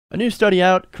A new study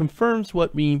out confirms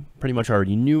what we pretty much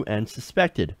already knew and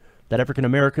suspected, that African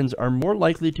Americans are more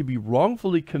likely to be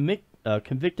wrongfully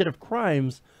convicted of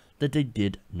crimes that they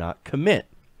did not commit.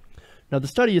 Now, the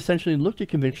study essentially looked at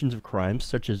convictions of crimes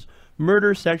such as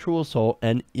murder, sexual assault,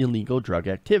 and illegal drug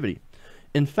activity,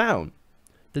 and found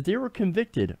that they were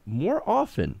convicted more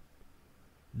often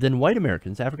than white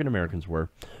Americans, African Americans were,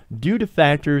 due to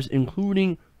factors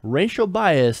including racial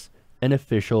bias and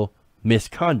official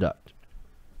misconduct.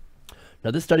 Now,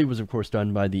 this study was, of course,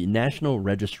 done by the National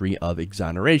Registry of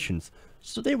Exonerations,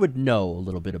 so they would know a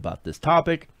little bit about this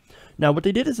topic. Now, what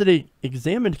they did is that they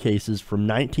examined cases from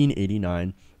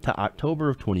 1989 to October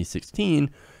of 2016,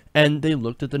 and they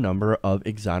looked at the number of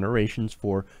exonerations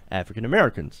for African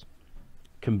Americans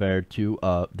compared to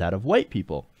that of white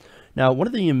people. Now, one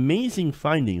of the amazing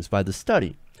findings by the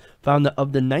study found that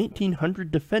of the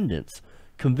 1,900 defendants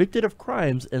convicted of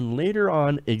crimes and later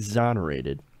on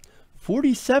exonerated,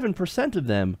 47% of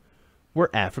them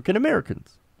were African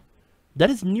Americans.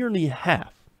 That is nearly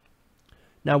half.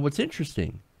 Now, what's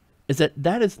interesting is that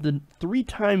that is 3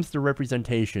 times the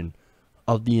representation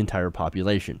of the entire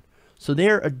population. So they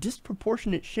are a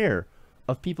disproportionate share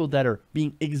of people that are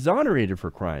being exonerated for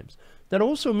crimes. That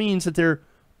also means that they're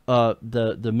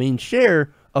the main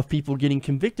share of people getting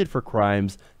convicted for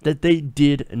crimes that they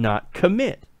did not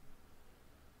commit.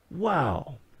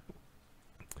 Wow.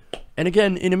 And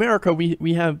again, in America, we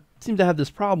seem to have this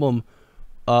problem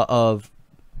of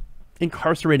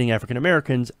incarcerating African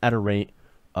Americans at a rate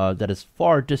that is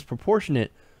far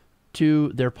disproportionate to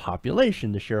their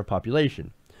population, the share of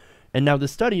population. And now the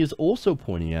study is also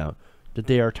pointing out that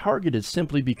they are targeted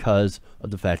simply because of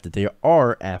the fact that they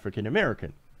are African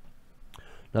American.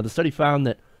 Now, the study found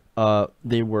that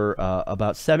they were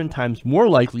about 7 times more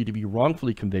likely to be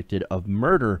wrongfully convicted of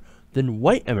murder than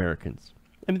white Americans.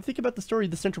 I mean, think about the story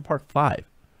of the Central Park 5.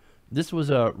 This was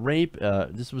a rape,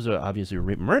 this was obviously a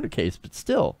rape murder case, but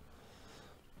still,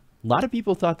 a lot of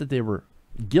people thought that they were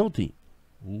guilty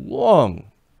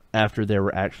long after they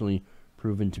were actually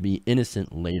proven to be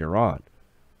innocent later on.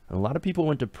 And a lot of people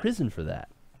went to prison for that,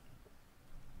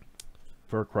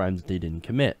 for crimes that they didn't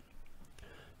commit.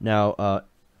 Now,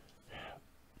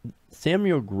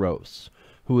 Samuel Gross,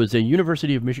 who is a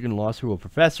University of Michigan Law School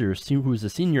professor, who is a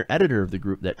senior editor of the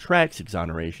group that tracks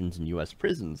exonerations in U.S.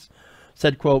 prisons,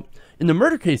 said, quote, "In the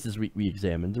murder cases we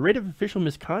examined, the rate of official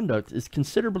misconduct is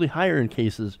considerably higher in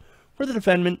cases where the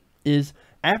defendant is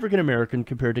African American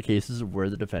compared to cases of where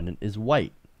the defendant is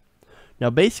white." Now,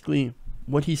 basically,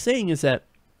 what he's saying is that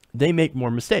they make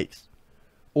more mistakes,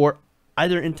 or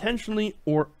either intentionally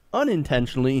or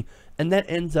unintentionally, and that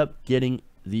ends up getting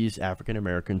these African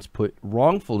Americans put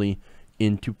wrongfully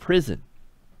into prison.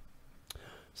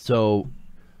 So,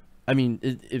 I mean,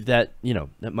 if that,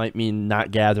 that might mean not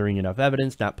gathering enough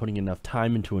evidence, not putting enough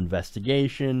time into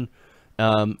investigation,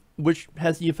 which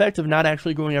has the effect of not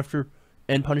actually going after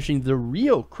and punishing the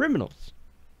real criminals.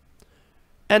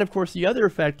 And of course, the other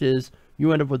effect is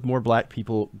you end up with more black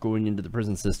people going into the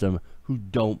prison system who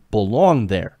don't belong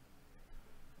there.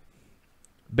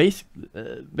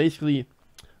 Basically,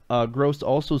 Gross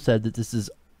also said that this is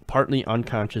partly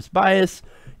unconscious bias,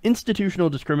 institutional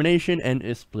discrimination, and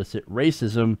explicit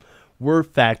racism were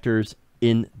factors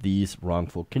in these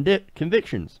wrongful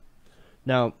convictions.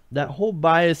 Now, that whole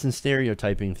bias and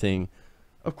stereotyping thing,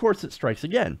 of course, it strikes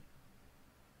again.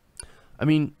 I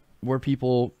mean, where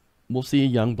people will see a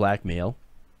young black male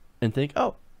and think,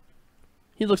 oh,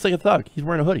 he looks like a thug. He's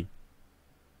wearing a hoodie.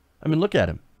 I mean, look at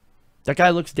him. That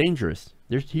guy looks dangerous.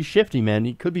 He's shifty, man.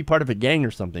 He could be part of a gang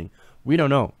or something. We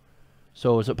don't know.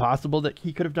 So is it possible that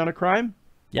he could have done a crime?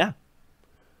 Yeah.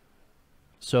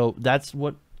 So that's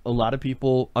what a lot of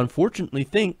people unfortunately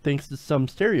think, thanks to some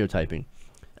stereotyping.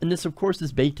 And this, of course,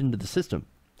 is baked into the system.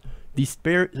 These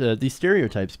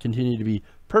stereotypes continue to be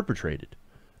perpetrated.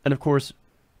 And, of course,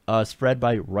 spread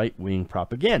by right-wing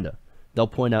propaganda. They'll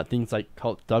point out things like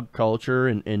thug culture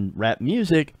and rap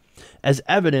music as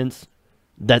evidence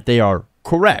that they are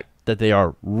correct, that they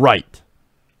are right.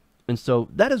 And so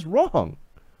that is wrong.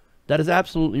 That is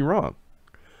absolutely wrong.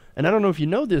 And I don't know if you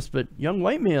know this, but young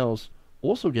white males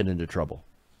also get into trouble.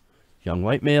 Young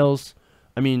white males,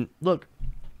 I mean, look,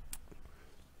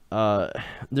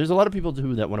 there's a lot of people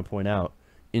that want to point out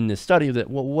in this study that,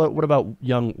 well, what about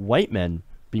young white men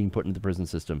being put into the prison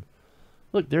system?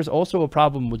 Look, there's also a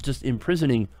problem with just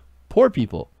imprisoning poor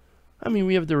people. I mean,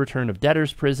 we have the return of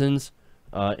debtors' prisons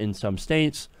in some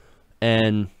states,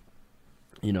 and,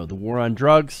 the war on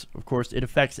drugs, of course, it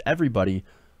affects everybody.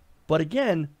 But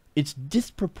again, it's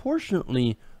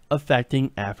disproportionately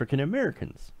affecting African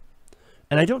Americans.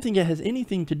 And I don't think it has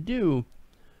anything to do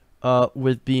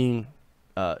with being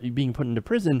being put into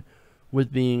prison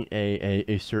with being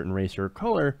a certain race or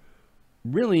color,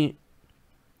 really,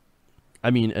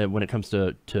 I mean, when it comes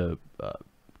to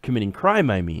committing crime,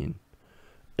 I mean,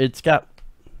 it's got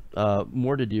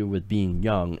more to do with being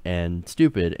young and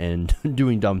stupid and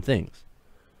doing dumb things.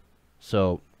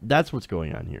 So that's what's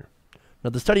going on here. Now,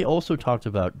 the study also talked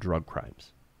about drug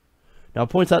crimes. Now, it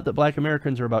points out that black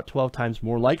Americans are about 12 times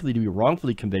more likely to be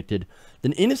wrongfully convicted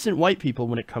than innocent white people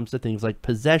when it comes to things like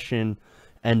possession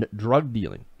and drug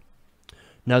dealing.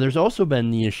 Now, there's also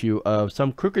been the issue of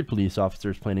some crooked police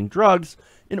officers planting drugs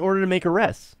in order to make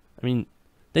arrests. I mean,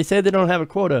 they say they don't have a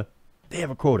quota. They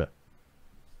have a quota.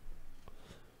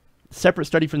 A separate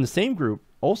study from the same group,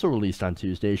 also released on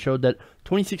Tuesday, showed that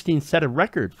 2016 set a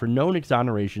record for known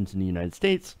exonerations in the United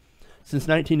States since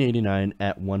 1989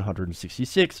 at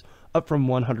 166, up from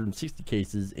 160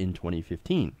 cases in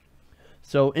 2015.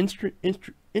 So,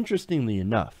 interestingly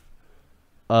enough,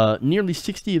 nearly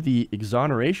 60 of the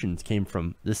exonerations came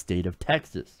from the state of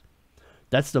Texas.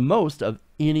 That's the most of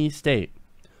any state.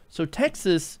 So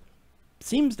Texas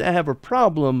seems to have a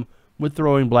problem with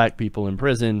throwing black people in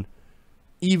prison,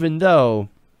 even though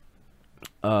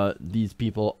these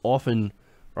people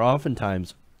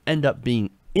oftentimes end up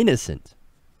being innocent.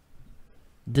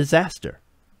 Disaster.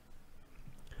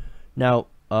 Now,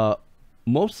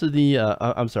 most of the,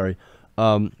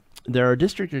 there are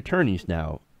district attorneys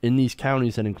now in these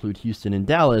counties that include Houston and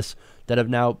Dallas that have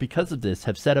now, because of this,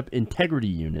 have set up integrity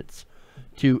units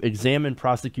to examine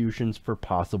prosecutions for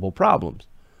possible problems.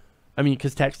 I mean,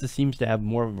 because Texas seems to have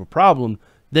more of a problem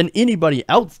than anybody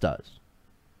else does.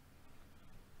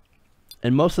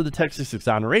 And most of the Texas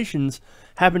exonerations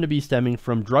happen to be stemming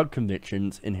from drug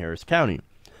convictions in Harris County.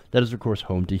 That is, of course,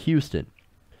 home to Houston.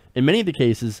 In many of the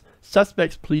cases,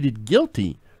 suspects pleaded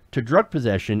guilty to drug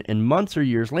possession, and months or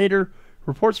years later,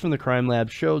 reports from the crime lab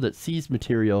show that seized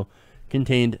material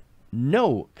contained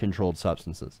no controlled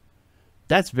substances.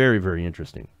 That's very, very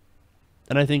interesting.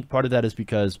 And I think part of that is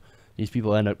because these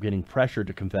people end up getting pressured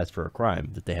to confess for a crime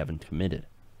that they haven't committed.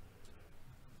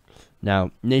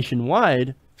 Now,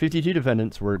 nationwide, 52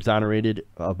 defendants were exonerated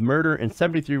of murder and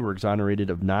 73 were exonerated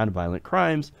of nonviolent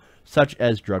crimes, such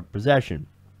as drug possession.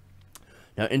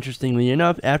 Now, interestingly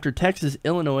enough, after Texas,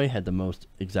 Illinois had the most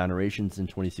exonerations in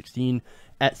 2016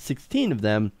 at 16 of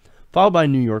them, followed by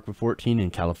New York with 14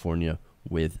 and California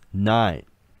with 9.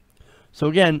 So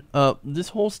again, this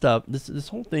whole stuff, this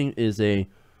whole thing is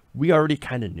we already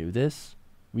kind of knew this.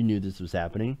 We knew this was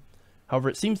happening. However,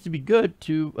 it seems to be good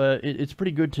to, it's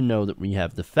pretty good to know that we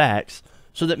have the facts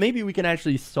so that maybe we can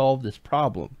actually solve this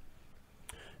problem.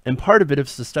 And part of it,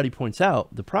 as the study points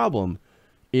out, the problem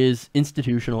is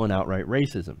institutional and outright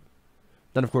racism.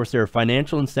 Then, of course, there are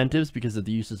financial incentives because of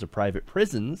the uses of private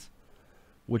prisons,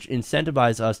 which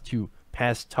incentivize us to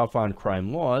pass tough on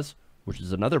crime laws, which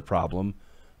is another problem,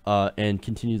 and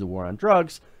continue the war on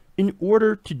drugs in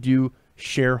order to do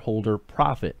shareholder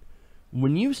profit.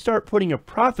 When you start putting a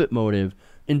profit motive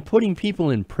in putting people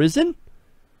in prison,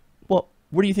 well,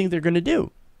 what do you think they're going to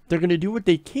do? They're going to do what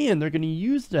they can. They're going to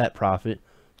use that profit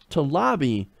to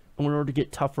lobby in order to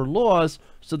get tougher laws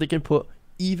so they can put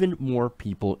even more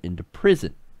people into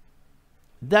prison.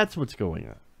 That's what's going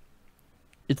on.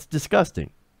 It's disgusting.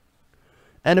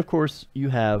 And of course, you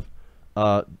have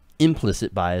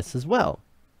implicit bias as well.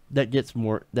 That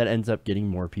ends up getting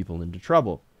more people into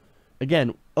trouble.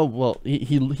 Again, oh well,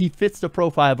 he fits the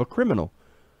profile of a criminal.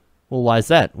 Well, why is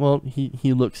that? Well,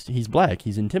 he's black,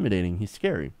 he's intimidating, he's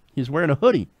scary, he's wearing a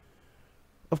hoodie.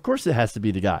 Of course it has to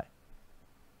be the guy.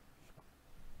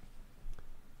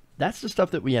 That's the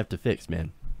stuff that we have to fix,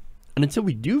 man. And until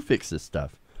we do fix this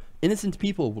stuff, innocent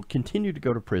people will continue to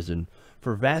go to prison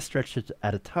for vast stretches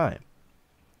at a time.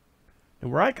 And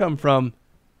where I come from,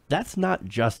 that's not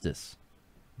justice.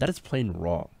 That is plain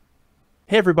wrong.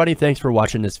 Hey everybody, thanks for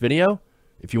watching this video.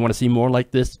 If you want to see more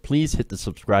like this, please hit the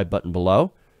subscribe button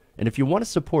below. And if you want to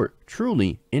support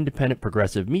truly independent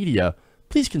progressive media,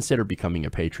 please consider becoming a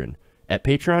patron at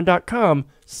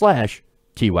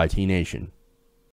patreon.com/TYTNation.